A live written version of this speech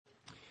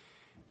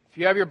If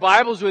you have your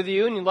Bibles with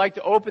you and you'd like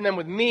to open them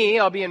with me,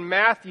 I'll be in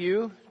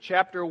Matthew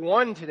chapter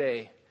 1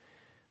 today.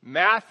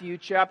 Matthew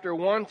chapter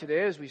 1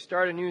 today as we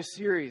start a new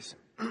series.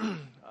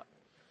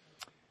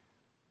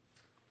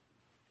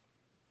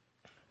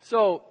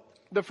 So,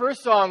 the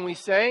first song we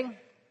sang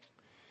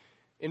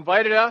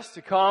invited us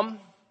to come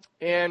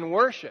and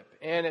worship.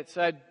 And it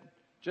said,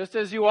 just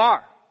as you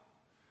are.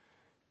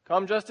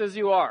 Come just as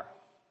you are.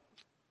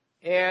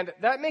 And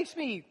that makes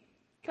me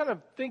kind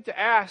of think to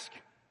ask,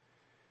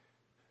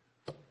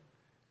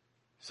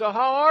 so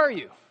how are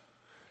you?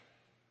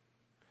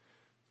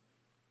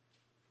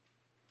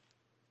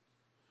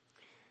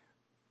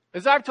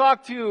 As I've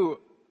talked to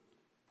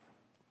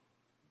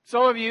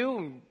some of you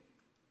and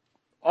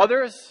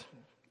others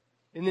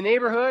in the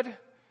neighborhood,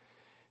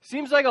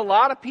 seems like a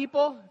lot of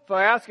people, if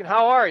I ask them,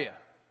 how are you?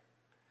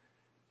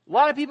 A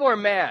lot of people are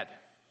mad.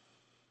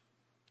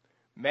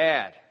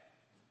 Mad.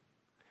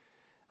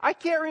 I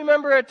can't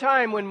remember a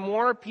time when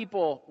more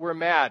people were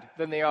mad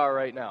than they are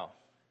right now.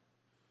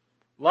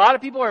 A lot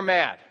of people are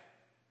mad.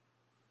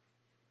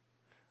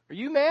 Are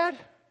you mad?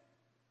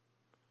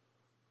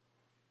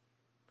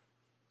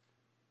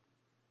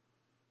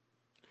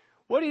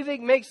 What do you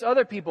think makes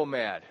other people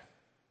mad?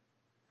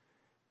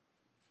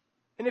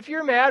 And if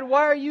you're mad,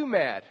 why are you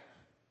mad?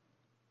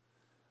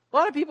 A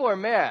lot of people are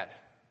mad.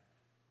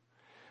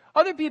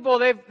 Other people,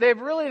 they've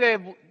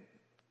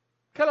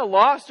kind of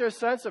lost their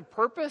sense of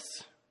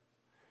purpose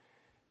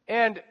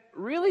and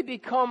really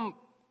become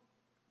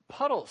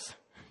puddles.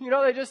 You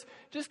know, they just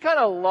kind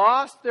of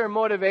lost their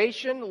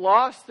motivation,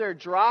 lost their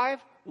drive,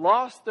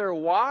 lost their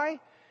why,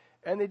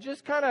 and they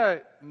just kind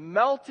of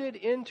melted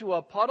into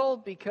a puddle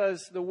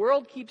because the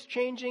world keeps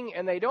changing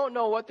and they don't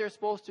know what they're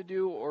supposed to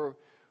do or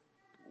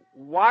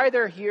why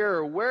they're here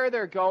or where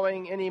they're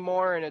going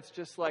anymore, and it's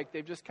just like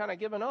they've just kind of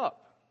given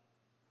up.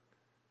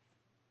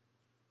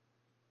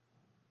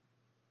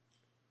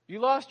 You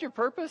lost your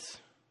purpose?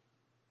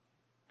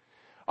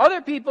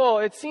 Other people,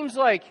 it seems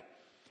like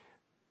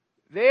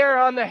they are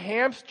on the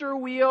hamster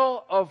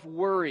wheel of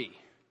worry.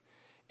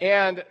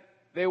 And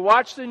they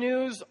watch the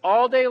news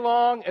all day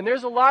long, and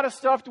there's a lot of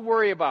stuff to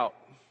worry about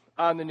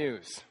on the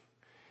news.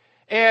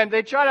 And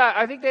they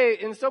I think they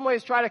in some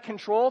ways try to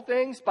control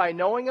things by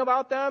knowing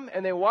about them,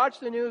 and they watch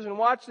the news,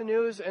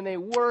 and they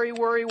worry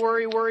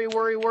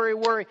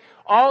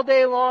all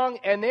day long,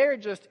 and they're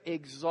just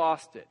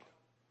exhausted.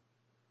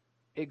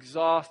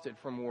 Exhausted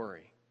from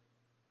worry.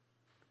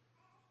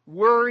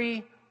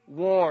 Worry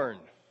worn.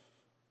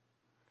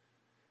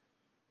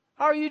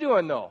 How are you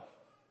doing, though?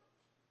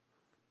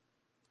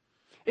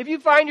 If you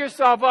find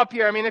yourself up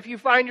here, if you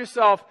find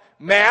yourself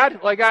mad,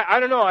 like I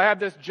don't know, I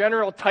have this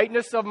general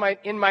tightness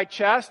in my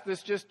chest,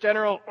 this just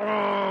general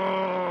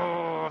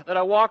that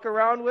I walk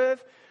around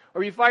with,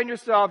 or you find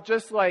yourself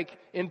just like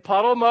in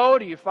puddle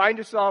mode, or you find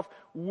yourself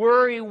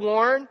worry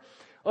worn,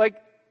 like,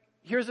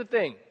 here's the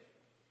thing.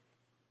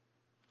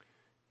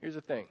 Here's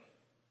the thing.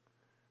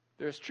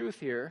 There's truth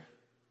here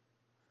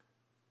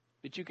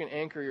that you can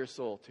anchor your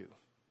soul to.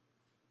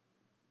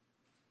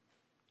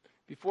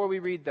 Before we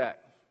read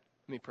that,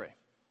 let me pray.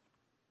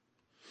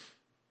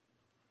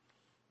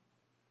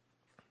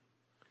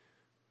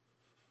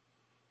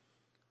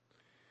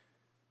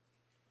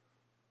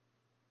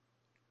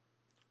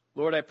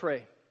 Lord, I pray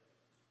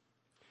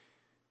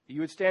that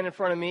you would stand in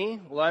front of me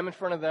while I'm in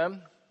front of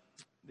them,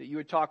 that you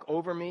would talk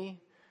over me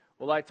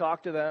while I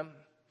talk to them.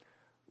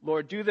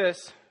 Lord, do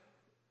this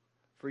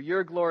for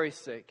your glory's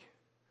sake,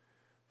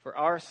 for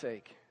our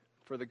sake,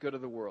 for the good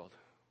of the world.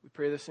 We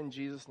pray this in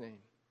Jesus' name.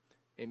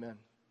 Amen.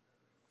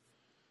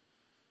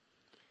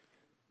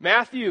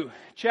 Matthew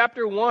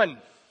chapter 1,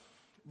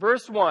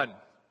 verse 1.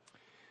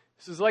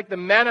 This is like the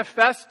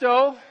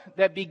manifesto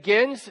that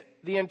begins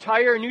the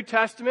entire New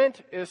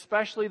Testament,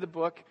 especially the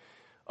book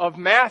of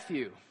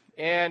Matthew.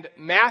 And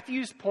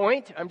Matthew's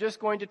point, I'm just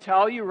going to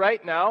tell you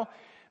right now,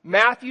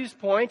 Matthew's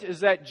point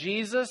is that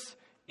Jesus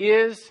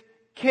is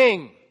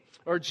King,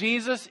 or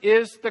Jesus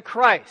is the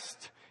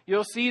Christ.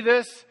 You'll see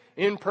this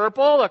in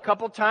purple a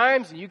couple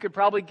times, and you could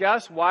probably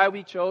guess why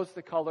we chose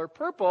the color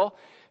purple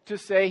to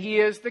say he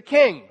is the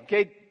King.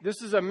 Okay,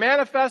 this is a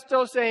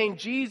manifesto saying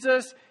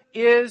Jesus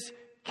is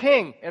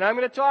King. And I'm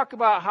going to talk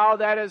about how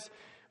that is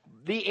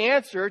the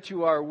answer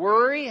to our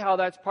worry, how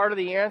that's part of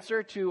the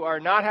answer to our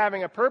not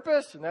having a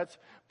purpose, and that's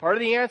part of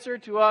the answer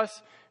to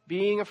us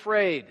being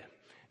afraid.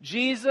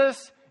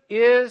 Jesus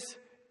is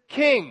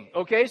King.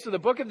 Okay, so the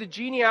book of the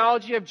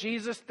genealogy of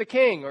Jesus the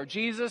King, or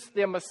Jesus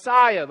the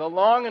Messiah, the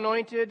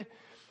long-awaited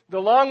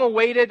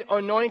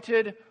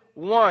anointed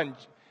one.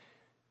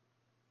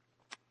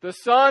 The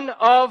son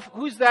of,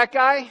 who's that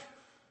guy?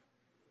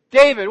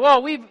 David.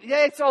 Well,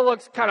 it all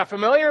looks kind of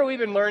familiar. We've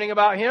been learning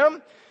about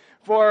him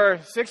for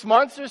 6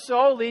 months or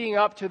so leading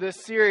up to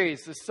this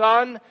series. The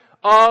son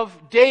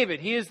of David.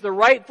 He is the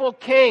rightful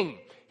king.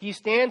 He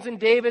stands in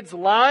David's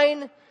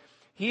line.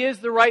 He is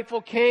the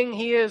rightful king.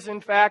 He is,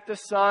 in fact, the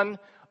son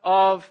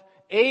of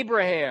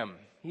Abraham.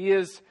 He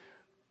is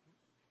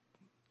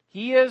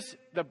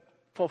the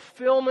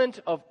fulfillment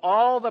of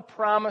all the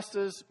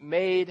promises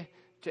made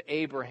to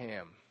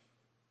Abraham.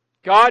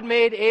 God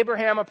made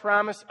Abraham a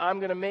promise, I'm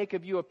going to make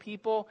of you a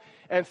people,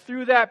 and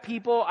through that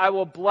people I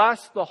will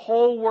bless the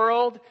whole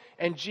world,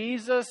 and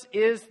Jesus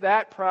is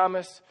that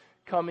promise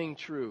coming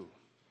true.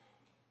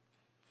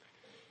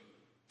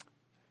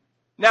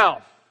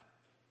 Now,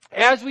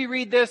 as we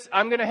read this,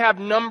 I'm going to have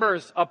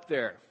numbers up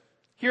there.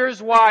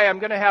 Here's why I'm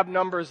going to have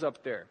numbers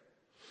up there.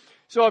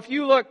 So if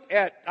you look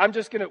at,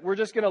 we're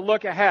just going to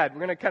look ahead. We're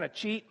going to kind of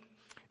cheat,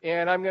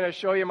 and I'm going to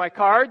show you my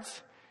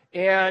cards,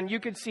 and you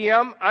can see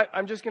them.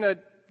 I'm just going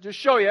to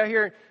show you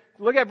here.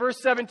 Look at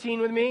verse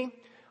 17 with me.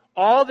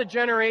 All the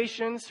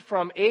generations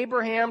from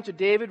Abraham to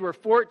David were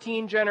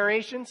 14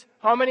 generations.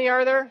 How many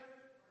are there?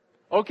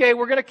 Okay,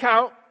 we're going to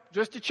count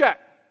just to check.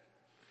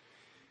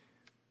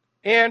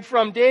 And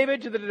from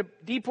David to the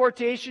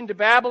deportation to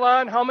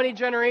Babylon, how many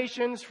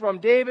generations from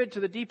David to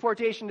the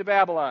deportation to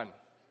Babylon?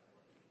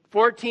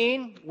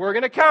 14. We're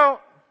going to count.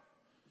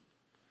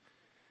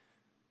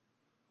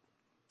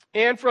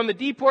 And from the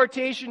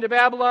deportation to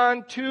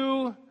Babylon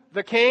to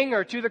the king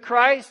or to the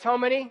Christ, how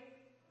many?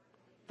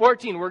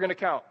 14. We're going to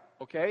count.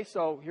 Okay,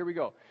 so here we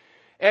go.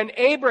 And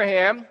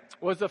Abraham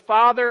was the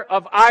father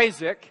of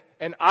Isaac,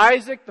 and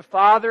Isaac the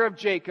father of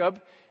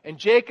Jacob, and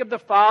Jacob the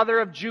father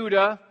of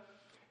Judah,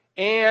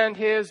 and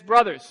his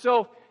brothers.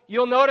 So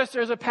you'll notice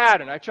there's a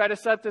pattern. I try to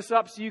set this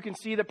up so you can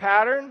see the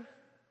pattern.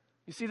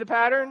 You see the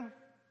pattern?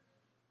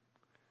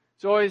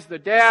 It's always the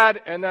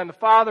dad and then the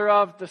father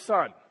of the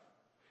son.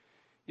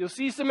 You'll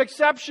see some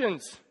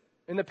exceptions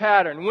in the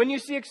pattern. When you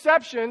see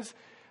exceptions,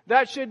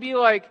 that should be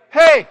like,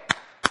 hey,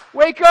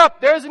 wake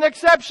up, there's an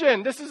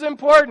exception. This is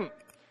important.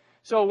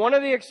 So one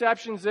of the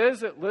exceptions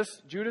is it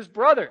lists Judah's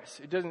brothers.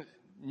 It doesn't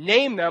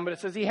name them, but it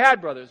says he had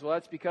brothers. Well,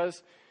 that's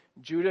because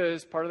Judah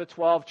is part of the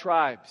 12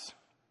 tribes.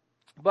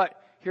 But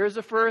here's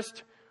the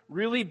first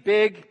really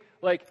big,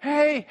 like,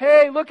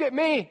 hey, look at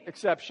me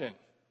exception.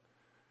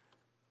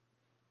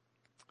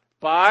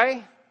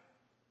 And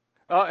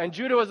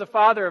Judah was the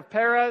father of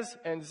Perez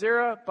and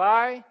Zerah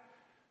by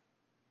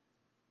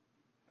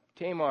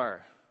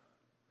Tamar.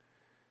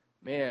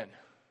 Man,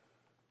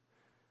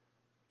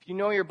 if you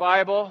know your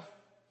Bible,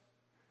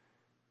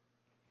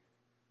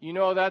 you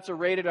know that's a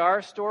rated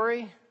R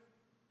story.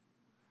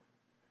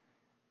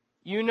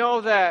 You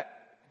know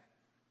that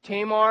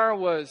Tamar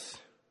was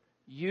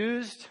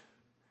used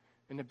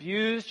and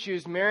abused. She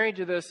was married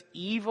to this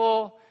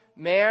evil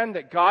man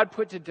that God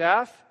put to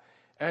death.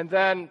 And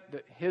then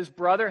his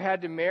brother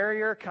had to marry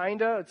her,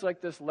 kinda. It's like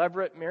this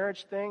levirate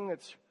marriage thing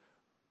that's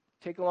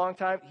taken a long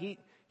time.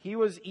 He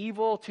was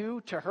evil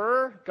too to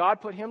her.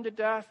 God put him to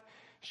death.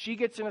 She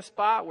gets in a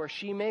spot where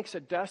she makes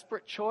a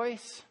desperate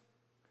choice.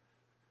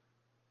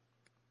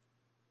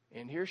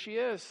 And here she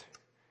is.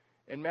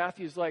 And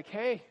Matthew's like,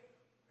 hey,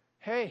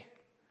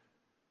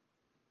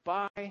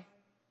 by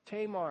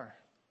Tamar.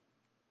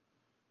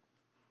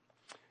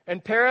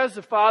 And Perez,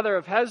 the father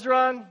of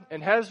Hezron,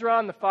 and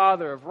Hezron, the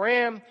father of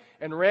Ram,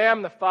 and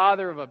Ram, the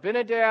father of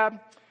Abinadab,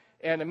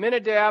 and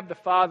Aminadab, the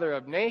father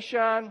of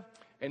Nahshon,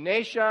 and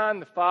Nahshon,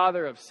 the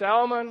father of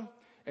Salmon,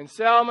 and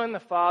Salmon, the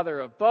father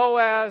of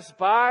Boaz,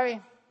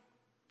 by...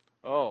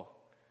 Oh,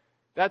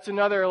 that's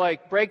another,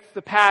 like, breaks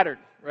the pattern,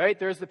 right?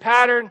 There's the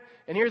pattern,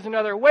 and here's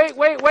another, wait,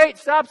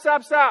 stop.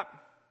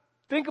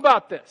 Think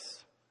about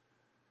this.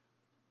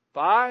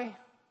 By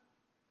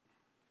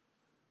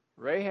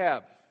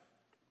Rahab.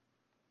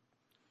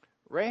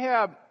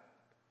 Rahab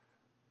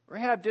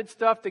did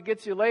stuff that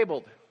gets you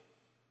labeled.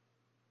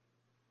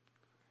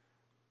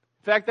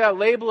 In fact, that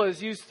label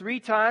is used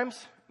 3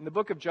 times in the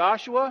book of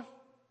Joshua,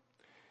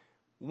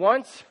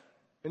 once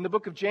in the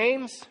book of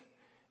James,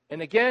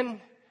 and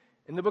again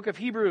in the book of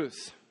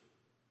Hebrews.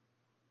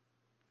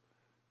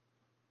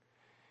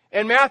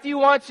 And Matthew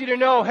wants you to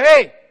know,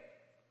 hey,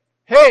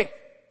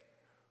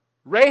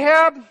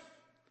 Rahab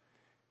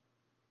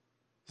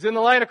is in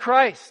the line of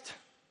Christ.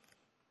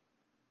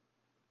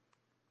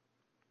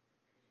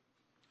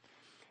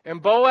 And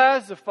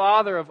Boaz, the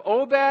father of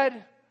Obed,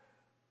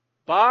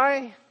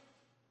 by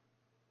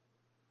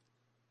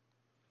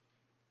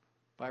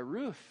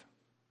Ruth,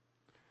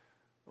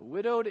 a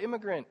widowed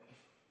immigrant,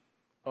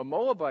 a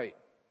Moabite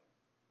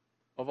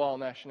of all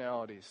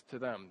nationalities to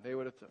them. They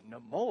would have thought,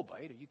 no,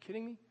 Moabite? Are you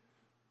kidding me?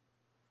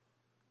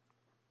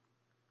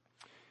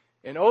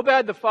 And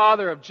Obed, the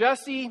father of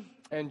Jesse,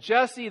 and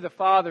Jesse, the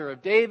father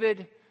of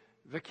David,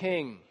 the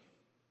king.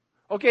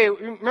 Okay,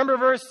 remember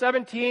verse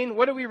 17?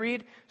 What do we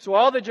read? So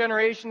all the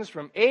generations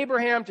from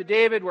Abraham to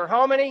David were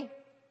how many?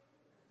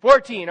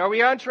 14. Are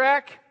we on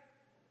track?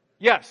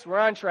 Yes, we're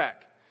on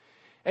track.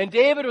 And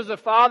David was the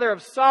father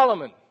of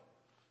Solomon.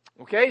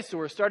 Okay, so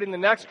we're starting the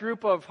next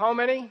group of how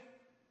many?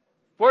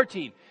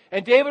 14.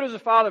 And David was the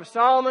father of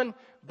Solomon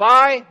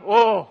by,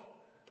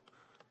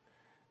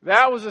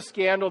 that was a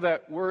scandal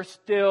that we're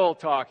still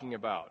talking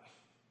about.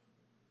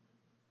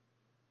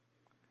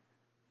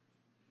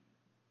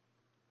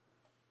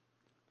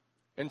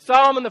 And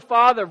Solomon the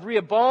father of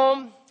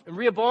Rehoboam, and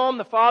Rehoboam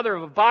the father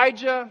of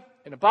Abijah,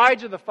 and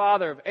Abijah the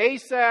father of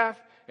Asaph,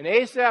 and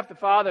Asaph the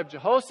father of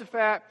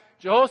Jehoshaphat,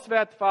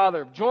 Jehoshaphat the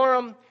father of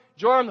Joram,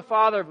 Joram the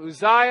father of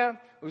Uzziah,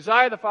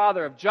 Uzziah the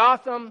father of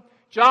Jotham,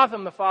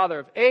 Jotham the father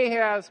of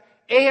Ahaz,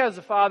 Ahaz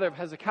the father of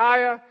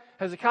Hezekiah,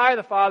 Hezekiah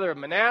the father of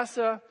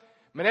Manasseh,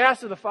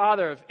 Manasseh the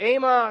father of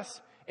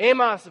Amos,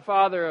 Amos the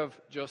father of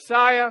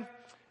Josiah,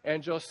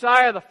 and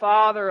Josiah the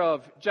father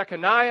of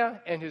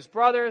Jeconiah and his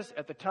brothers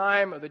at the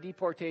time of the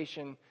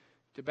deportation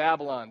to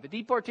Babylon. The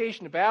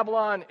deportation to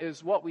Babylon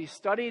is what we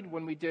studied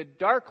when we did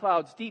Dark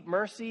Clouds, Deep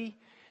Mercy,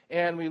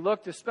 and we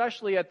looked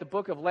especially at the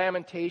book of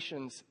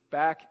Lamentations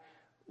back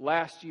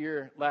last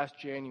year, last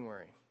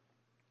January.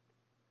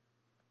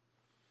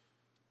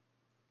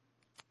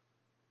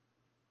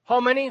 How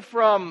many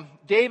from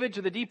David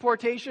to the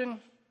deportation?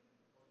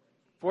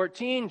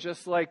 14,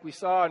 just like we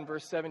saw in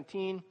verse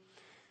 17.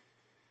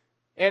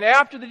 And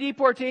after the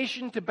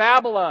deportation to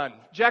Babylon,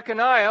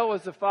 Jeconiah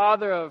was the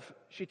father of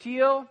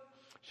Shealtiel.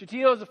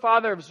 Shealtiel was the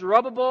father of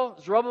Zerubbabel.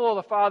 Zerubbabel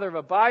the father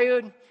of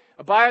Abiud.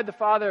 Abiud the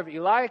father of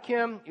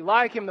Eliakim.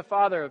 Eliakim the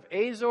father of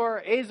Azor.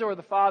 Azor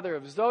the father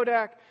of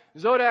Zodak.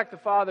 Zodak the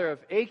father of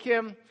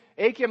Achim.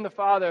 Achim the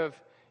father of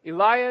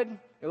Eliad.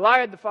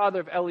 Eliad the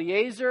father of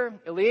Eleazar.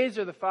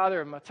 Eleazar the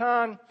father of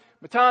Matan.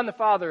 Matan the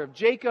father of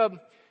Jacob.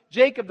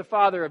 Jacob the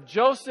father of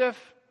Joseph.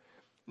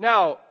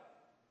 Now,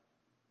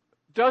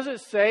 does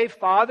it say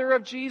father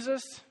of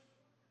Jesus?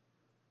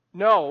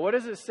 No. What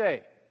does it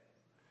say?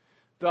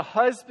 The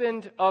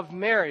husband of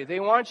Mary. They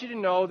want you to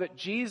know that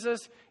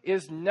Jesus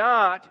is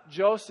not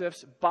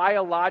Joseph's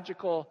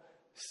biological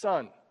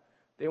son.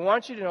 They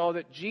want you to know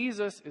that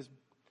Jesus is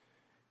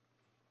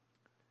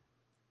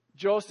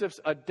Joseph's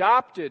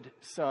adopted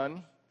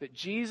son, that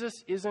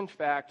Jesus is in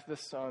fact the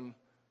Son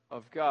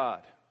of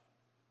God.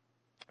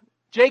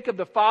 Jacob,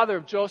 the father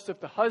of Joseph,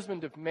 the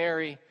husband of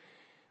Mary,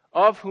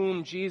 of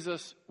whom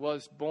Jesus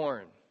was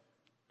born.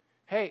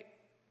 Hey,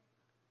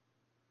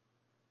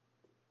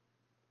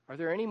 are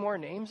there any more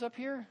names up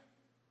here?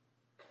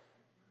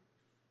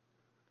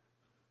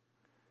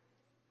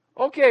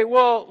 Okay,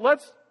 well,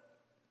 let's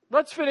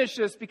finish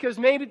this because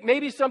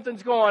maybe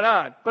something's going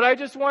on. But I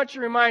just want to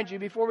remind you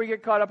before we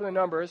get caught up in the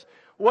numbers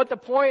what the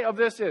point of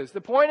this is.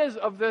 The point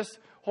of this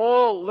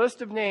whole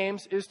list of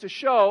names is to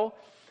show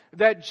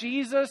that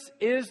Jesus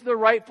is the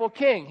rightful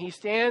king. He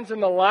stands in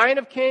the line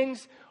of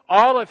kings.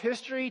 All of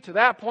history to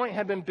that point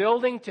had been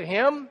building to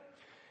him.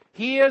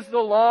 He is the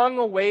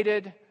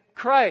long-awaited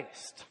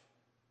Christ.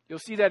 You'll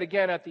see that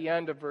again at the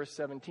end of verse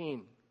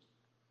 17.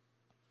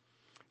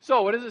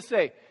 So, what does it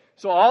say?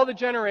 So all the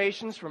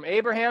generations from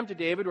Abraham to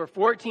David were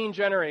 14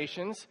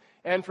 generations.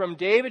 And from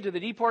David to the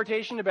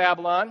deportation to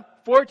Babylon,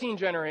 14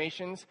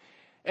 generations.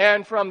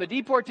 And from the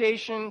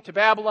deportation to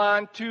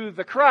Babylon to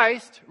the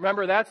Christ,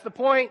 remember that's the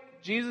point.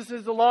 Jesus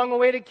is the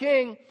long-awaited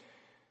king.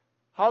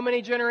 How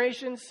many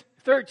generations?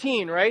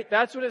 13, right?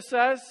 That's what it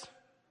says.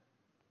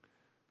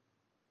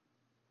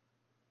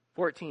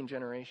 14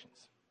 generations.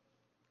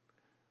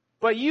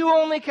 But you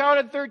only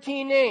counted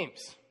 13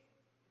 names.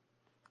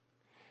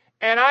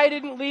 And I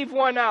didn't leave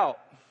one out.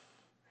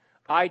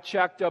 I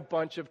checked a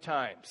bunch of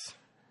times.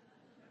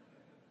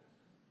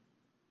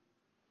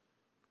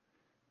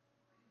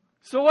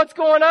 So what's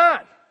going on?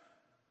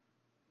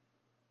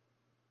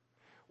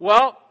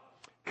 Well,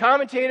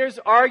 commentators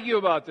argue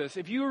about this.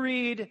 If you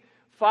read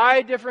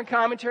 5 different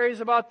commentaries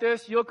about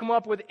this, you'll come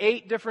up with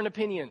 8 different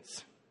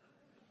opinions.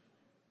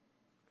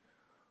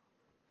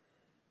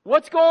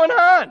 What's going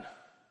on?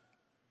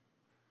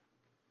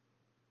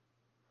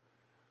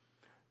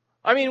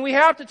 I mean, we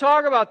have to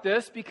talk about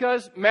this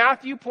because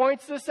Matthew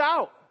points this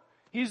out.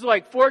 He's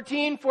like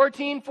 14,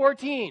 14,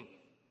 14.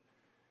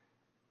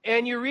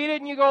 And you read it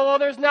and you go, well,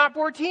 there's not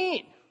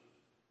 14.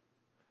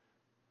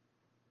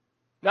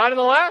 Not in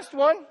the last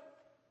one.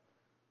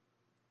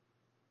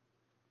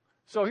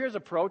 So here's a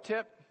pro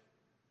tip.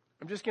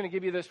 I'm just going to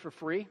give you this for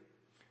free.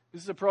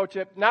 This is a pro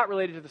tip, not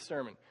related to the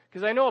sermon.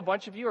 Because I know a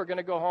bunch of you are going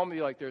to go home and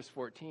be like, there's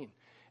 14.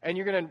 And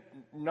you're going to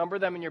number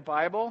them in your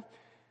Bible.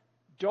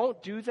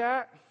 Don't do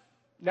that.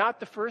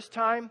 Not the first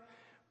time.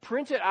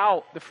 Print it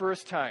out the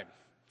first time.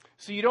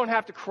 So you don't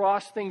have to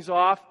cross things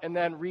off and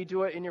then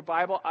redo it in your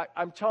Bible.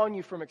 I'm telling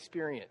you from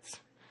experience.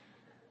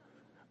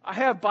 I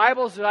have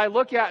Bibles that I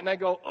look at and I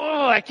go,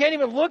 oh, I can't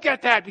even look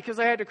at that because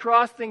I had to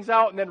cross things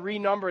out and then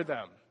renumber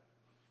them.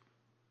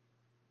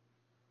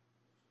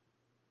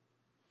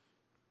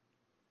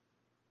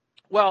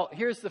 Well,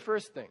 here's the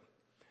first thing.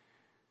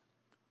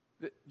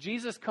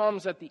 Jesus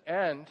comes at the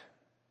end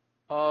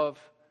of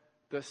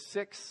the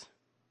 6,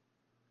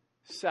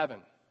 7.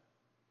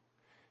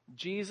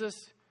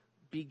 Jesus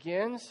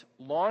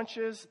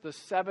launches the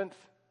 7th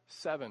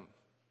 7. Which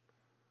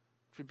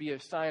would be a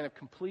sign of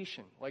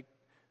completion, like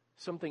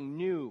something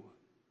new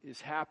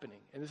is happening.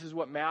 And this is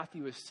what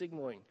Matthew is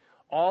signaling.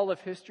 All of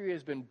history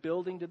has been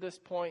building to this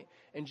point,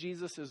 and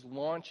Jesus is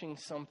launching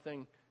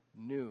something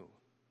new.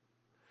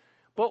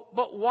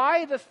 But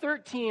why the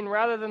 13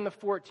 rather than the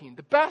 14?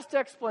 The best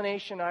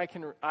explanation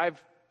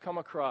I've come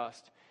across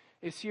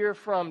is here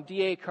from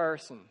D.A.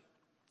 Carson.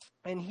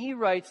 And he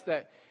writes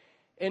that,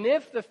 and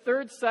if the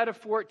third set of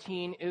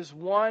 14 is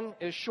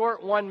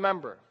short one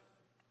member,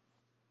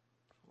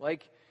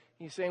 like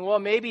he's saying, well,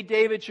 maybe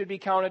David should be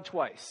counted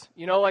twice.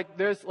 You know,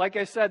 like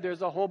I said,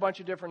 there's a whole bunch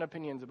of different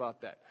opinions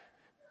about that.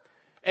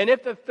 And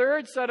if the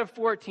third set of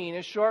 14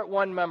 is short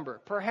one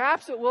member,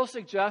 perhaps it will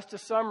suggest to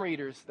some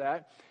readers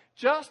that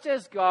just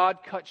as God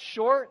cut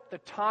short the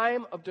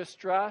time of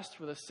distress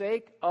for the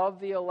sake of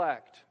the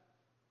elect,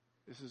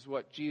 this is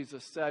what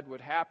Jesus said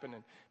would happen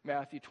in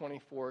Matthew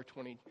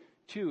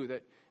 24:22,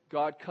 that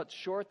God cuts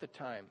short the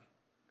time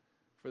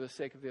for the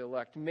sake of the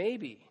elect.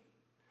 Maybe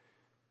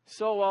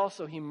so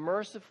also he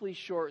mercifully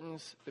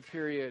shortens the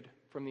period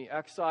from the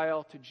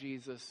exile to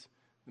Jesus,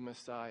 the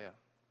Messiah.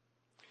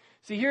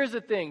 See, here's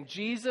the thing.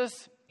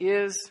 Jesus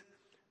is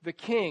the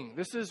King.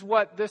 This is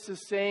what this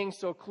is saying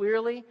so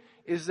clearly,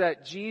 is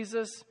that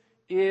Jesus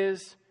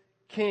is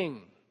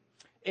King.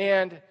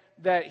 And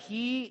that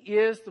he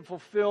is the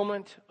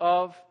fulfillment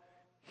of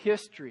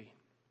history.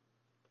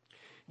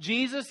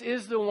 Jesus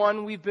is the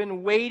one we've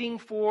been waiting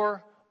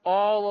for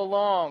all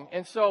along.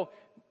 And so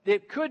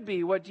it could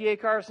be, what D.A.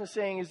 Carson is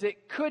saying, is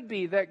it could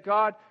be that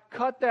God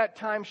cut that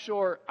time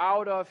short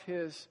out of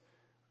his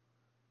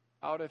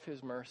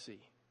mercy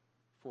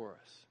for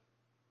us.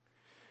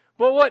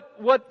 But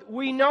what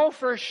we know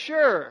for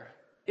sure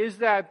is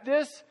that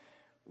this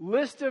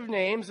list of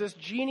names, this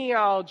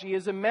genealogy,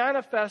 is a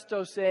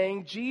manifesto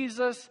saying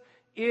Jesus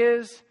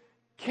is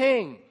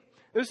King.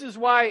 This is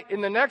why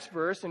in the next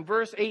verse, in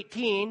verse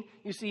 18,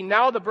 you see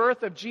now the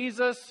birth of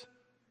Jesus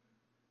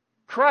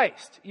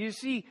Christ. You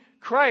see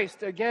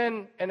Christ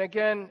again and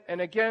again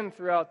and again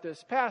throughout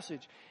this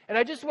passage. And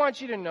I just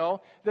want you to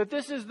know that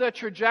this is the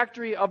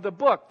trajectory of the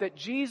book, that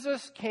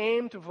Jesus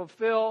came to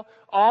fulfill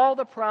all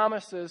the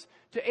promises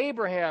to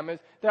Abraham.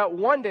 That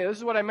one day, this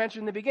is what I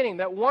mentioned in the beginning,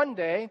 that one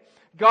day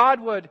God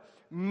would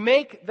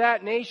make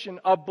that nation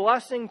a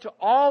blessing to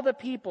all the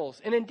peoples.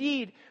 And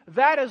indeed,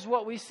 that is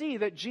what we see,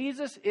 that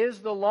Jesus is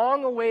the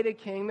long-awaited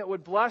King that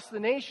would bless the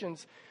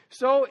nations.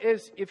 So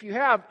if you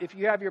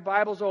have your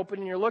Bibles open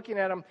and you're looking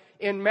at them,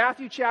 in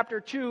Matthew chapter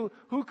 2,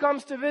 who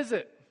comes to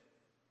visit?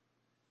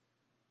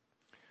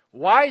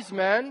 Wise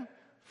men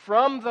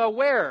from the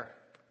where?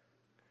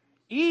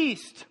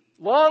 East.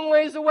 Long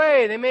ways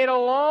away. They made a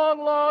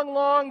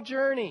long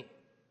journey.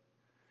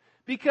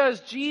 Because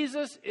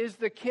Jesus is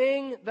the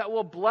King that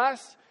will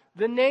bless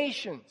the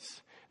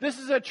nations. This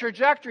is a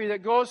trajectory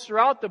that goes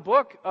throughout the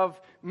book of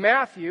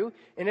Matthew.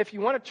 And if you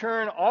want to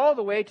turn all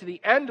the way to the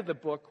end of the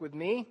book with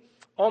me,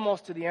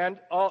 almost to the end,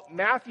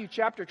 Matthew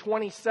chapter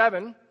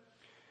 27.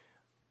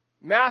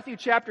 Matthew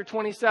chapter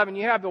 27,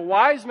 you have the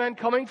wise men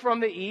coming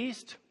from the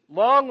east,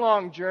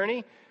 long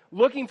journey,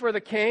 looking for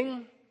the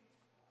King.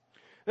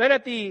 Then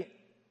at the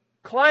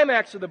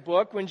climax of the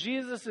book, when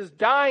Jesus is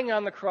dying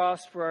on the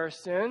cross for our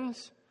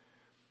sins,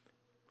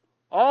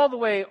 all the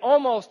way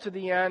almost to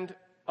the end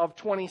of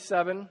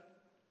 27,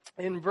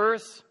 in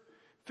verse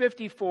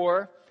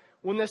 54,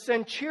 when the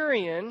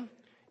centurion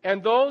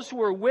and those who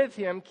were with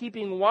him,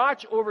 keeping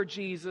watch over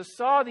Jesus,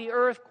 saw the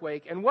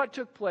earthquake and what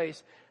took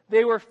place,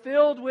 they were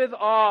filled with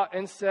awe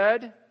and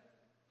said,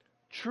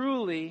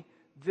 "Truly,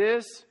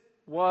 this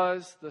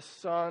was the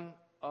Son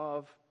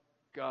of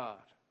God."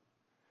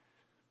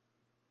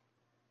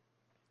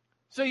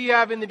 So you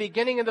have in the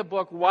beginning of the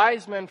book,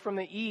 wise men from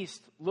the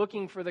east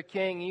looking for the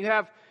King. You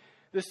have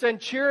the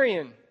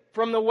centurion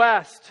from the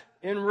west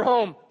in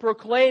Rome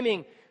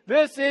proclaiming,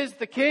 "This is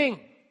the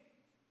King."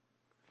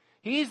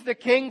 He's the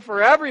King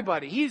for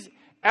everybody. He's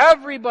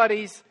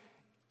everybody's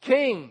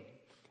King.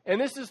 And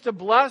this is to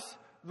bless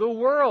the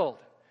world.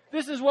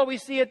 This is what we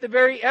see at the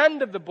very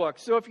end of the book.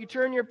 So if you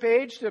turn your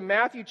page to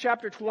Matthew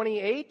chapter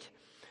 28,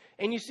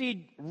 and you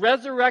see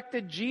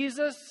resurrected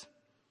Jesus,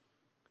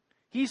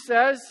 he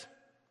says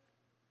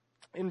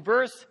in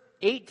verse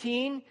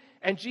 18,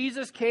 "And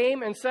Jesus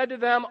came and said to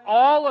them,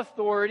 'All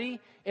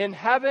authority in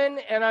heaven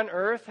and on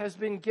earth has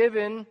been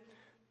given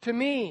to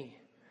me.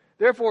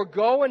 Therefore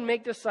go and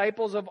make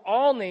disciples of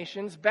all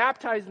nations,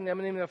 baptizing them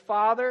in the name of the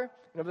Father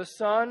and of the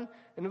Son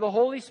and of the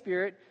Holy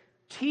Spirit,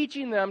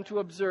 teaching them to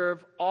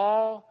observe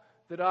all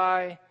that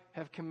I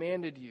have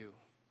commanded you.'"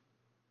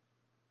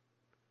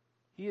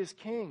 He is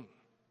King.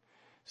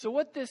 So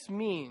what this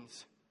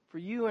means for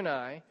you and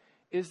I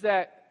is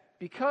that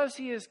because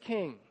He is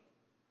King,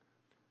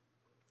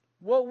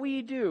 what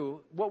we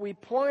do, what we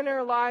point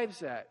our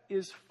lives at,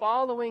 is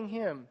following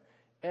Him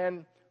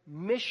and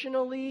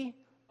missionally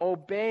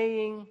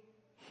obeying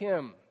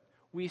Him.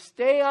 We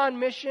stay on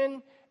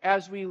mission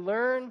as we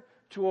learn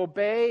to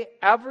obey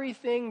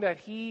everything that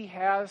He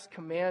has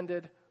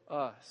commanded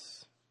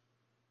us.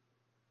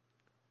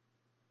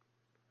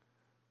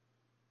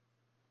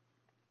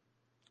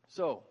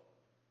 So,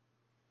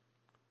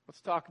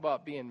 let's talk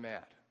about being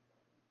mad.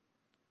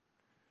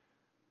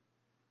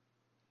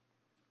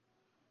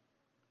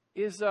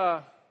 Is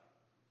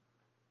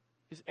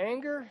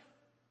anger?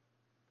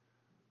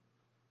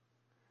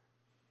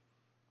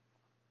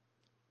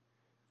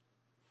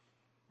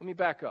 Let me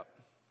back up.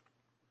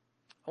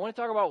 I want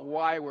to talk about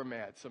why we're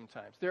mad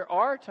sometimes. There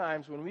are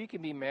times when we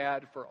can be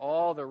mad for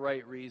all the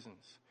right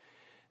reasons.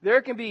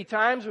 There can be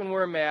times when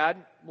we're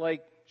mad,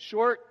 like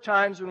short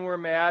times when we're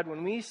mad,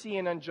 when we see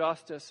an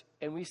injustice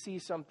and we see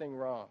something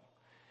wrong.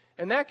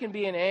 And that can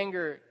be an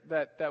anger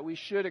that we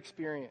should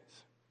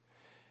experience.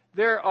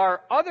 There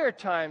are other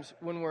times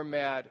when we're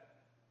mad,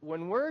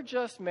 when we're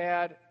just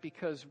mad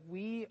because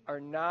we are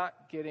not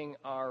getting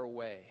our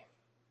way.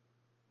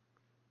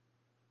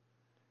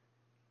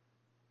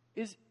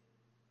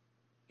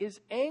 Is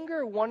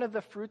anger one of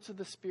the fruits of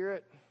the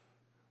Spirit?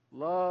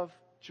 Love,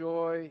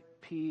 joy,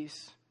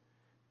 peace,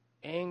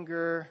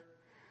 anger.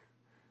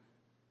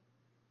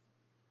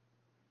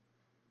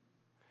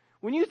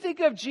 When you think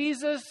of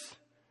Jesus,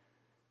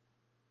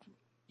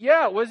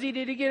 did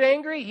he get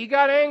angry? He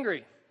got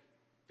angry.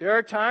 There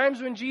are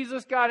times when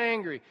Jesus got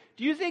angry.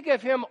 Do you think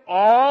of him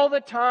all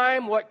the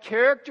time? What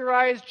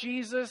characterized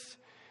Jesus?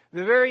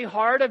 The very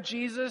heart of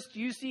Jesus? Do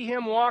you see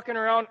him walking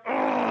around?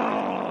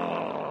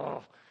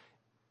 Ugh.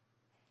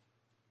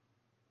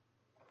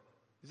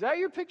 Is that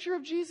your picture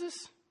of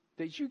Jesus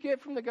that you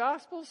get from the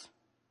Gospels?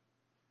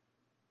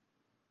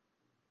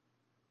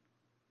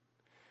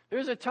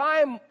 There's a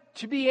time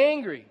to be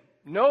angry,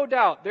 no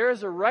doubt. There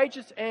is a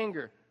righteous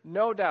anger,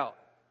 no doubt.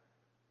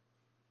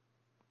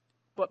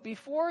 But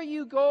before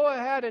you go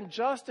ahead and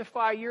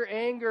justify your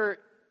anger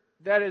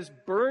that is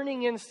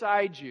burning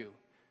inside you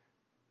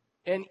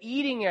and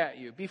eating at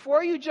you,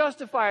 before you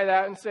justify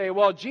that and say,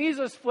 well,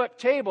 Jesus flipped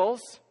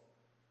tables,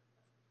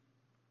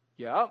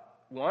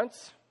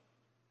 once.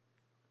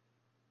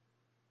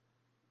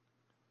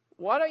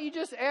 Why don't you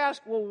just ask,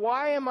 well,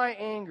 why am I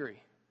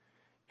angry?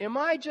 Am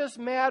I just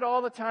mad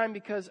all the time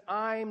because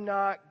I'm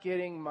not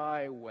getting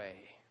my way?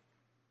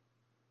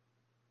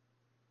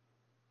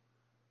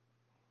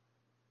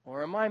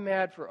 Or am I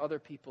mad for other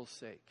people's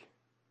sake?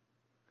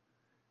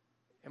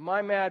 Am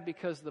I mad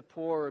because the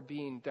poor are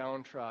being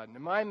downtrodden?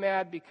 Am I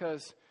mad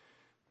because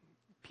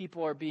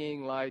people are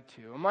being lied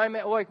to? Am I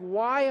mad?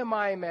 Why am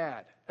I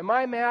mad? Am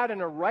I mad in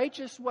a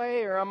righteous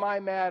way or am I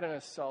mad in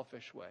a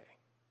selfish way?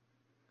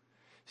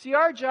 See,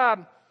 our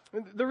job,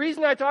 the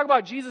reason I talk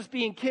about Jesus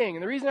being king,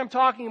 and the reason I'm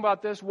talking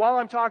about this while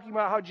I'm talking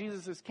about how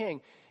Jesus is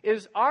king,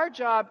 is our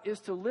job is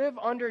to live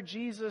under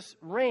Jesus'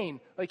 reign.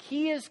 Like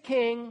he is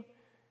king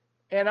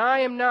and I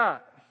am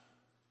not.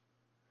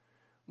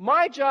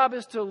 My job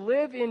is to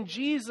live in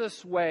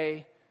Jesus'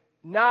 way,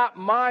 not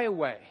my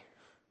way.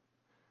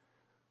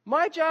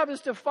 My job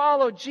is to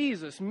follow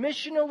Jesus,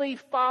 missionally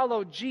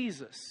follow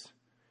Jesus,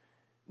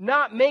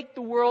 not make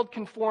the world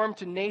conform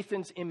to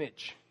Nathan's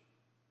image.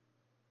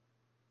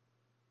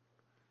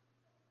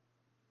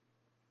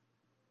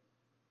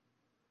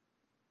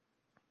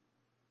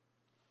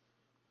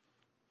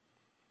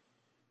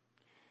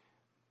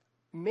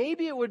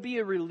 Maybe it would be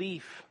a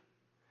relief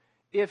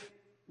if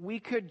we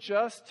could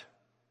just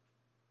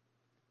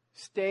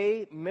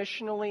stay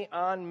missionally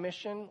on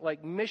mission,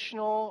 like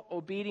missional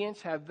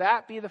obedience, have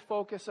that be the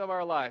focus of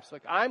our lives.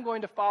 Like, I'm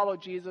going to follow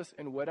Jesus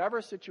in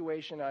whatever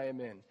situation I am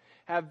in.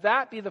 Have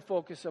that be the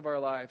focus of our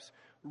lives,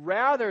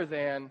 rather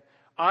than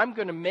I'm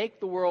going to make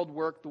the world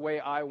work the way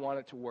I want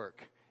it to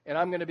work, and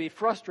I'm going to be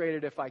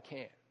frustrated if I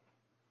can't.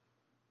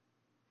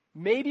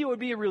 Maybe it would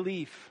be a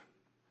relief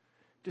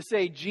to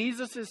say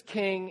Jesus is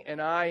king and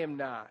I am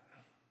not.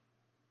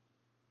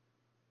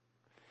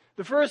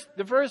 The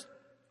first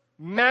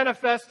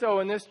manifesto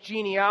in this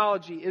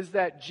genealogy is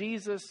that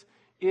Jesus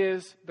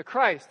is the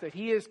Christ, that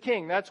he is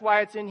king. That's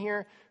why it's in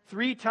here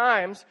 3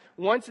 times.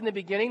 Once in the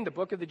beginning, the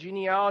book of the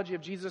genealogy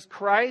of Jesus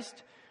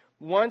Christ.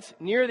 Once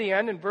near the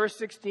end in verse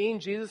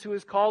 16, Jesus who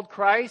is called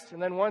Christ.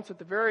 And then once at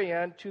the very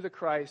end, to the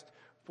Christ,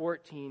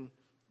 14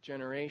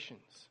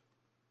 generations.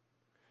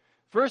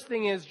 First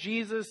thing is,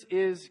 Jesus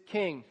is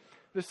king.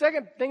 The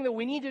second thing that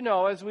we need to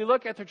know as we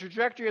look at the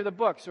trajectory of the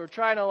book, so we're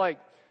trying to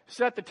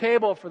set the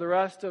table for the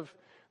rest of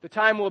the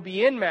time we'll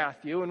be in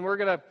Matthew, and we're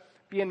going to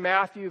be in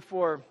Matthew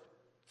for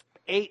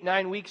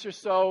 8-9 weeks or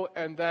so,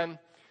 and then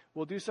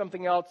we'll do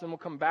something else, and we'll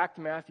come back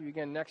to Matthew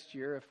again next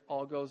year if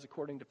all goes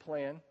according to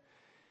plan,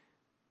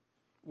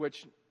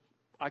 which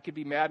I could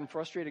be mad and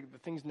frustrated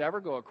if things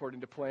never go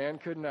according to plan,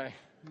 couldn't I?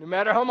 No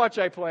matter how much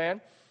I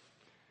plan.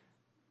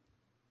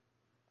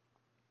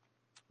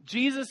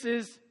 Jesus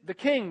is the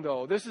king,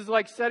 though. This is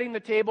like setting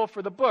the table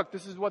for the book.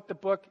 This is what the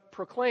book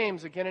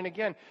proclaims again and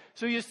again.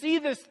 So you see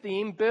this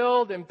theme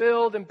build and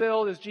build and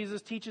build as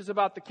Jesus teaches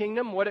about the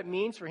kingdom. What it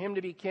means for him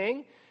to be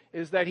king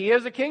is that he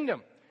is a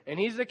kingdom, and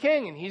he's the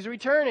king, and he's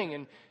returning,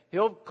 and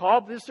he'll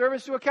call his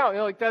servants to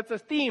account. That's a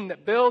theme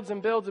that builds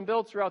and builds and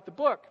builds throughout the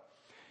book.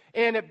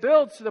 And it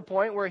builds to the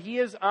point where he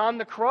is on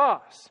the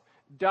cross,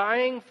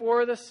 dying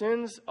for the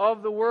sins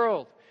of the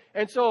world.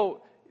 And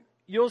so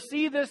you'll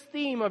see this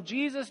theme of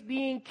Jesus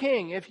being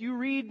king. If you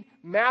read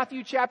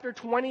Matthew chapter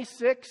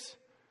 26,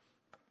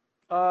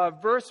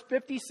 verse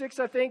 56,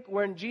 I think,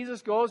 when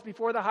Jesus goes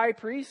before the high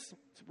priest,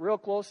 it's real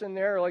close in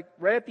there, like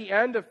right at the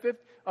end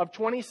of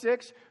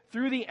 26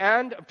 through the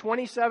end of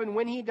 27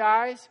 when he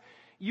dies,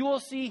 you will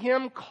see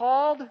him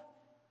called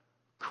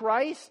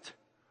Christ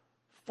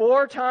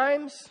 4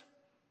 times.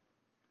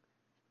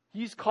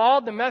 He's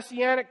called the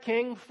Messianic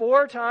King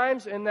 4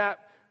 times in that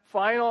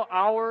final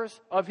hours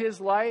of his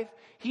life.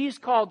 He's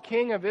called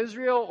King of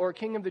Israel or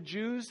King of the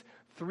Jews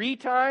 3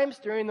 times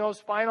during those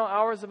final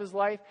hours of his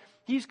life.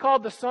 He's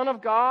called the Son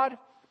of God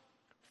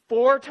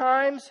 4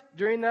 times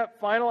during that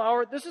final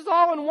hour. This is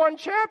all in one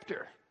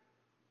chapter.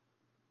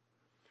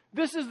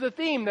 This is the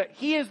theme, that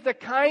he is the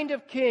kind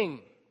of king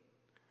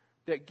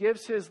that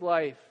gives his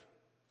life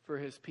for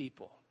his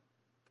people.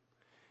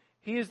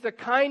 He is the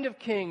kind of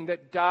king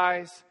that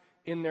dies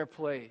in their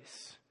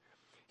place.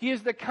 He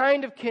is the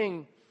kind of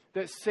king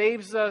that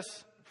saves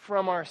us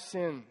from our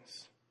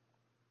sins.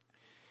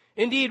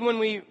 Indeed, when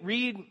we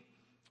read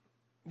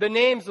the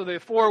names of the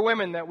 4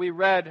 women that we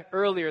read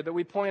earlier, that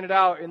we pointed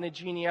out in the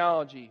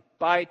genealogy,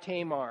 by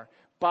Tamar,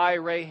 by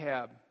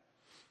Rahab,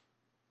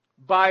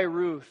 by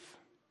Ruth,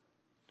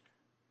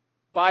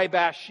 by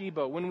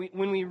Bathsheba, when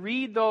we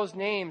read those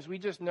names, we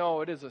just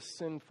know it is a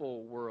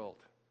sinful world.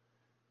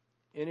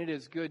 And it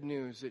is good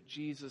news that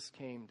Jesus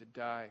came to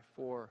die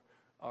for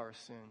our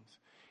sins.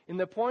 And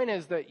the point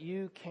is that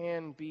you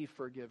can be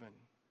forgiven.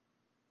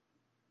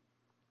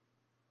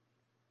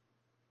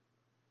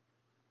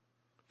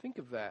 Think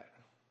of that.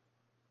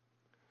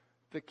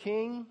 The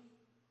King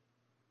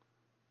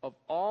of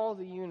all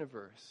the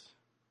universe,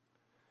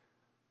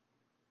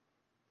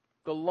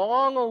 the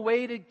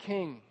long-awaited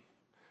King,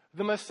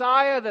 the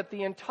Messiah that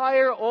the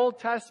entire Old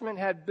Testament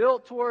had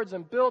built towards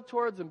and built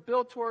towards and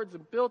built towards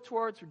and built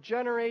towards for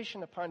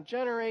generation upon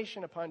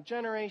generation upon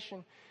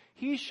generation,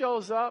 he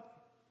shows up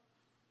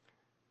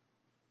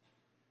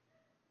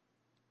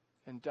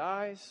and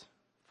dies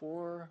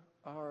for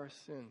our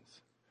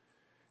sins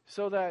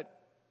so that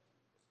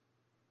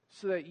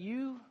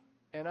you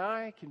and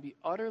I can be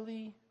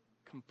utterly,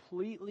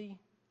 completely,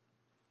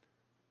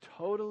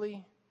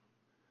 totally,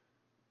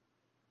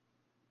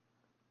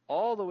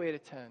 all the way to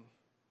 10,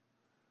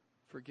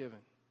 forgiven.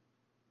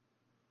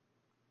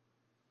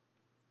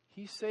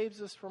 He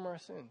saves us from our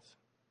sins.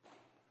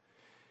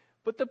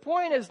 But the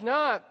point is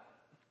not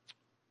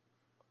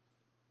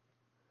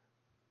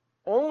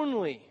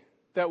only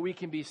that we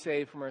can be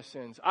saved from our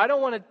sins. I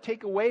don't want to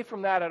take away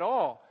from that at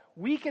all.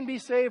 We can be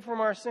saved from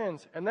our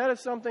sins, and that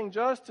is something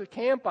just to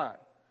camp on.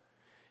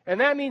 And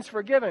that means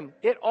forgiven.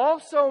 It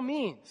also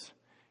means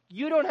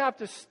you don't have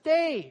to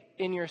stay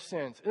in your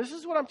sins. And this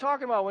is what I'm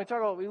talking about when I talk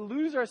about we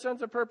lose our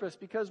sense of purpose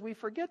because we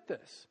forget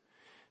this.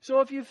 So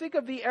if you think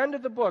of the end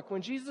of the book,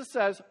 when Jesus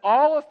says,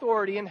 all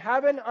authority in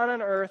heaven and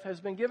on earth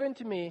has been given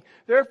to me,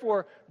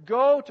 therefore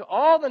go to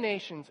all the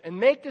nations and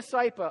make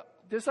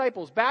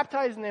disciples,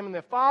 baptizing them in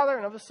the Father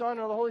and of the Son and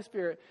of the Holy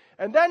Spirit.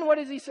 And then what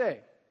does he say?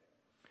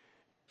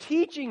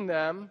 Teaching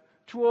them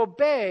to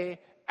obey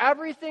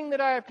everything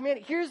that I have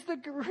commanded. Here's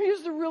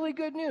the really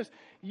good news.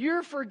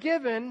 You're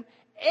forgiven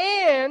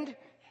and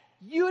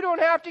you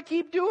don't have to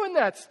keep doing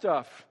that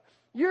stuff.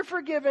 You're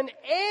forgiven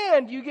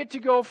and you get to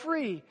go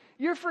free.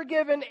 You're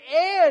forgiven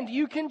and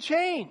you can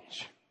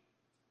change.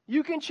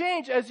 You can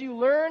change as you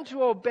learn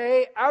to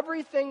obey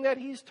everything that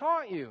he's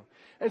taught you.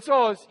 And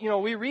so, as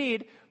we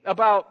read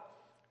about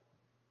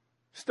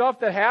stuff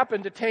that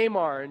happened to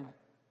Tamar in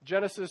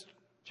Genesis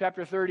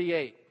chapter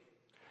 38.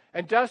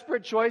 And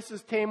desperate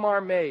choices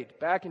Tamar made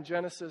back in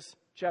Genesis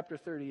chapter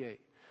 38.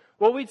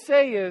 What we'd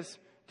say is,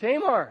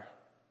 Tamar,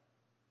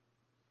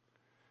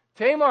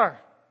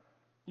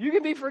 you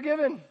can be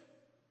forgiven.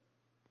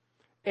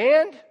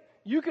 And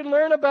you can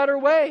learn a better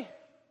way.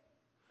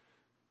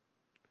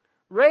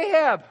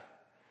 Rahab,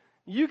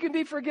 you can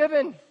be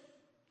forgiven.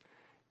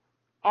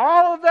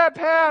 All of that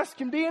past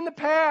can be in the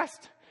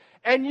past.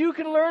 And you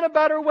can learn a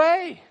better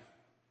way.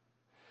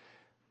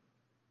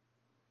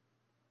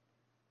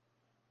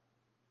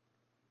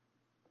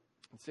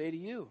 Say to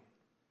you,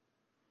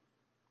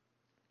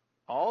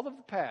 all of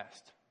the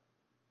past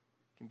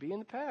can be in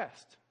the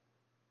past,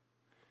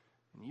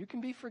 and you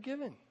can be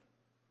forgiven,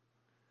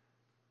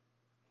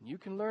 and you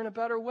can learn a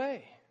better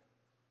way.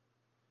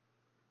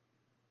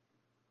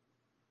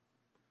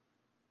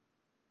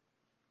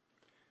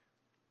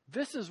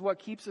 This is what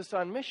keeps us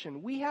on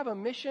mission. We have a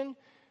mission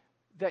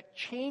that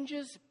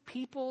changes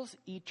people's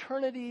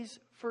eternities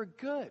for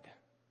good.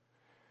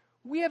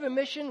 We have a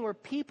mission where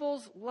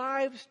people's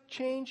lives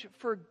change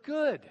for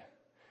good.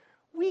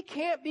 We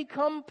can't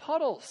become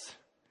puddles.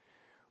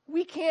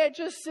 We can't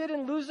just sit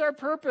and lose our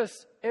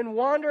purpose and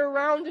wander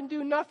around and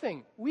do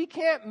nothing. We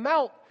can't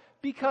melt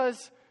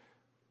because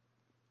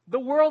the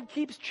world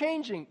keeps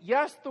changing.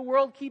 Yes, the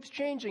world keeps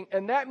changing,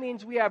 and that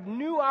means we have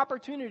new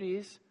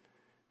opportunities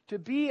to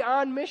be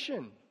on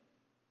mission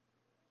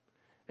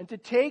and to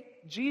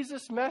take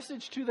Jesus'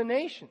 message to the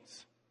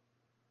nations.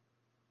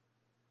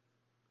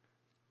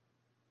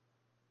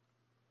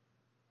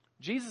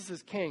 Jesus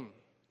is King,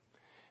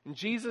 and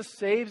Jesus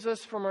saves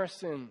us from our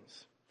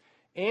sins.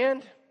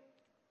 And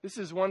this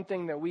is one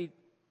thing that we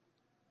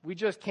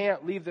just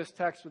can't leave this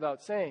text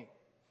without saying.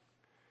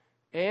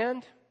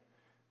 And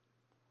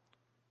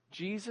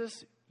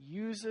Jesus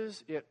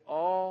uses it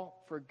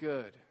all for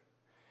good.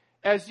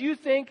 As you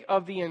think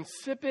of the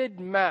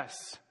insipid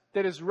mess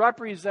that is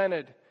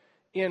represented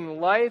in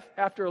life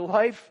after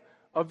life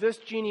of this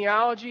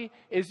genealogy,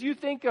 as you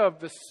think of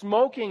the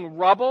smoking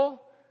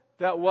rubble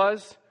that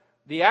was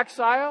the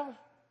exile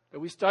that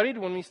we studied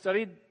when we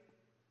studied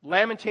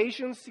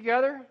Lamentations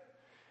together,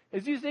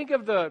 as you think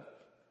of the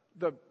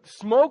the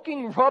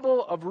smoking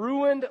rubble of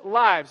ruined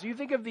lives. You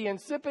think of the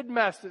insipid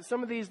mess that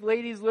some of these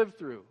ladies lived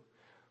through.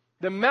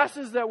 The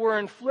messes that were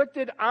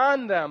inflicted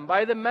on them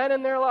by the men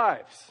in their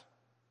lives.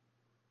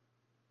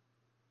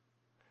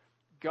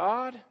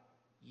 God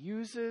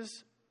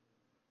uses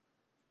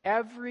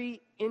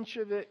every inch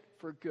of it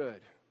for good.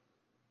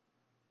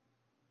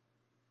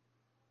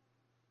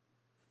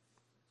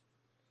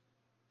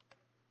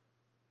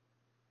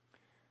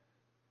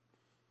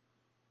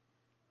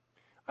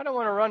 I don't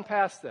want to run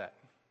past that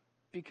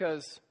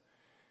because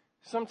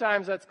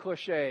sometimes that's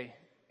cliche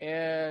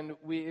and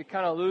it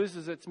kind of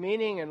loses its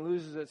meaning and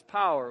loses its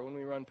power when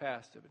we run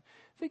past it.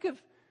 Think of,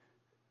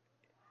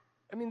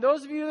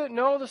 those of you that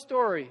know the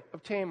story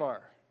of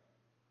Tamar,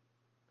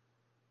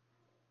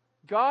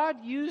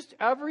 God used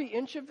every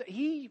inch of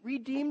He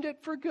redeemed it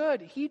for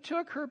good. He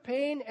took her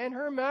pain and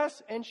her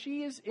mess, and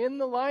she is in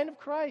the line of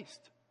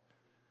Christ.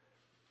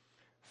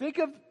 Think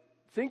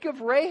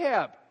of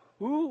Rahab,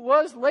 who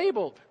was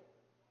labeled.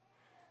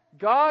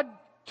 God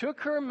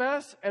took her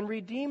mess and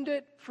redeemed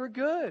it for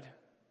good.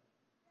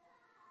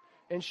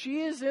 And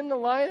she is in the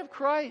line of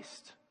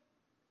Christ.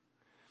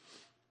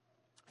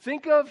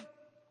 Think of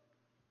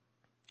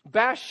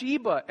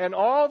Bathsheba and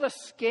all the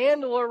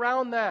scandal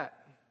around that.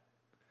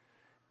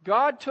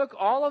 God took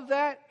all of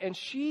that and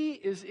she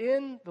is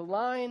in the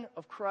line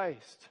of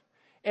Christ.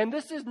 And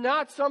this is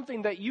not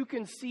something that you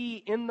can see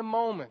in the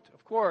moment,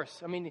 of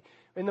course.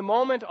 In the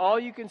moment, all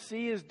you can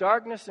see is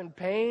darkness and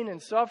pain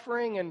and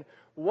suffering and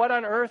what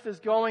on earth is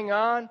going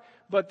on.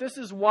 But this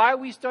is why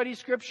we study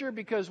Scripture,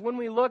 because when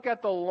we look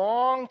at the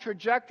long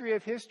trajectory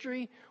of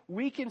history,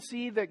 we can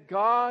see that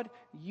God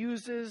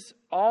uses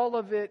all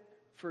of it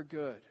for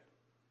good.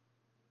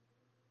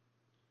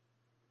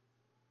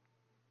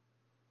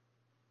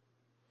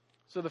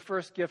 So the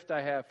first gift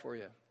I have for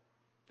you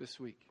this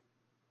week,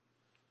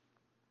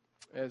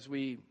 as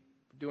we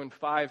doing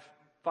five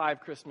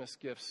Christmas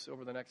gifts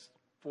over the next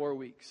 4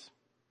 weeks,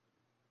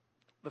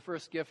 the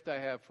first gift I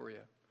have for you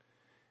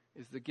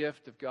is the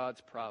gift of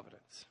God's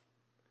providence.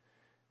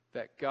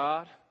 That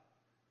God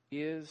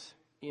is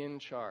in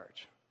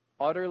charge.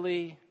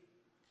 Utterly,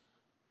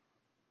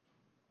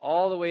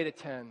 all the way to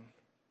 10.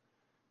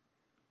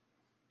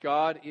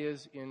 God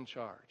is in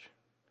charge.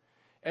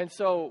 And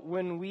so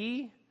when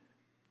we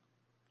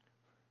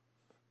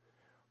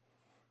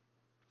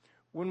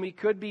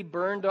could be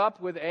burned up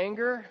with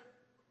anger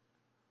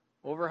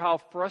over how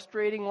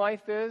frustrating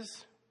life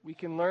is, we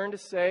can learn to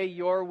say,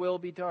 your will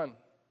be done.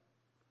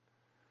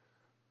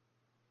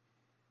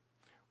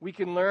 We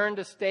can learn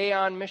to stay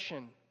on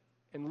mission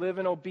and live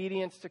in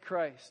obedience to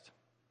Christ.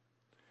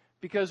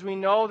 Because we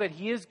know that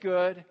He is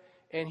good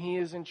and He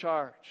is in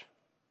charge.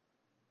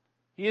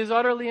 He is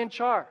utterly in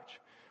charge.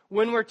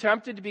 When we're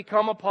tempted to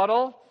become a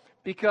puddle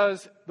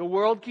because the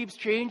world keeps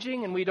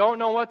changing and we don't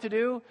know what to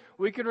do,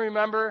 we can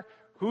remember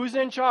who's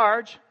in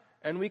charge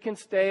and we can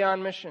stay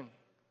on mission.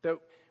 That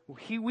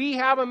we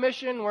have a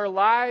mission where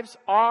lives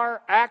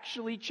are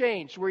actually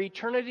changed, where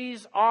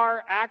eternities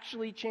are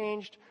actually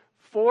changed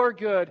for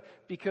good,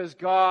 because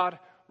God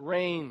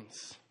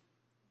reigns.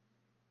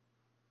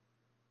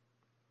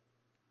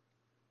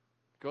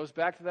 Goes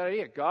back to that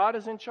idea. God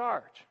is in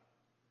charge.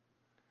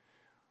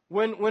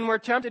 When we're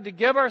tempted to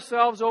give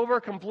ourselves over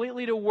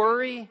completely to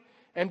worry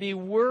and be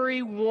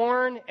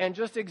worry-worn and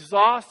just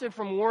exhausted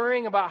from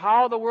worrying about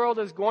how the world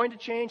is going to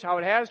change, how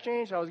it has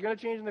changed, how it's going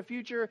to change in the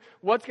future,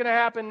 what's going to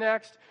happen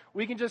next,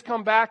 we can just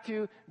come back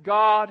to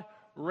God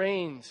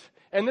reigns.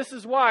 And this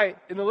is why,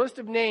 in the list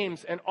of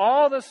names and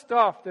all the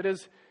stuff that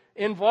is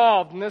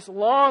involved in this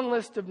long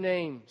list of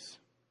names,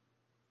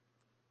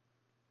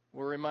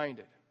 we're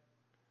reminded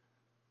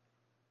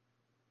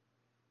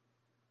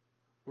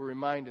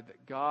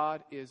that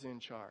God is in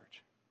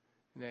charge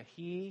and that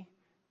He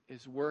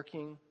is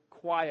working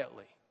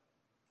quietly.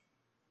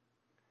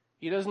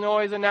 He doesn't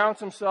always announce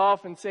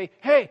Himself and say,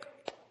 hey,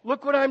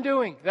 look what I'm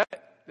doing.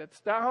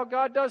 That's not how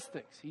God does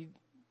things.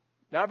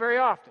 Not very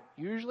often.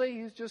 Usually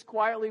He's just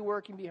quietly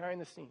working behind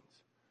the scenes.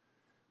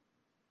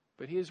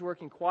 But He is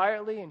working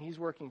quietly and He's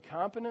working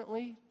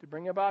competently to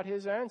bring about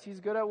His ends. He's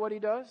good at what He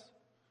does.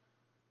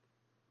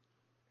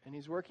 And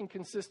He's working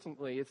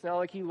consistently. It's not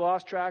like He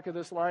lost track of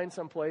this line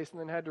someplace and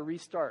then had to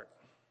restart.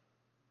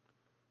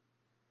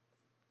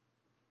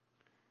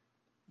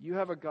 You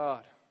have a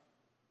God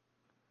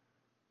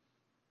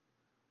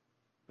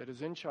that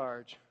is in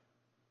charge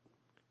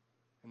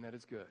and that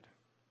is good.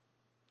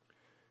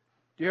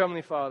 Dear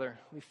Heavenly Father,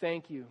 we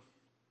thank You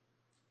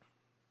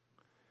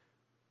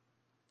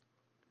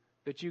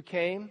that You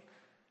came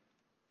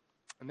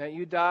and that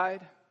You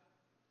died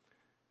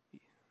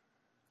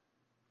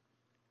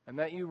and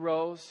that You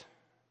rose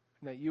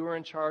and that You are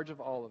in charge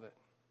of all of it.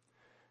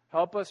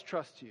 Help us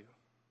trust You.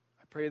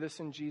 I pray this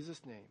in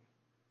Jesus' name.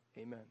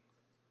 Amen.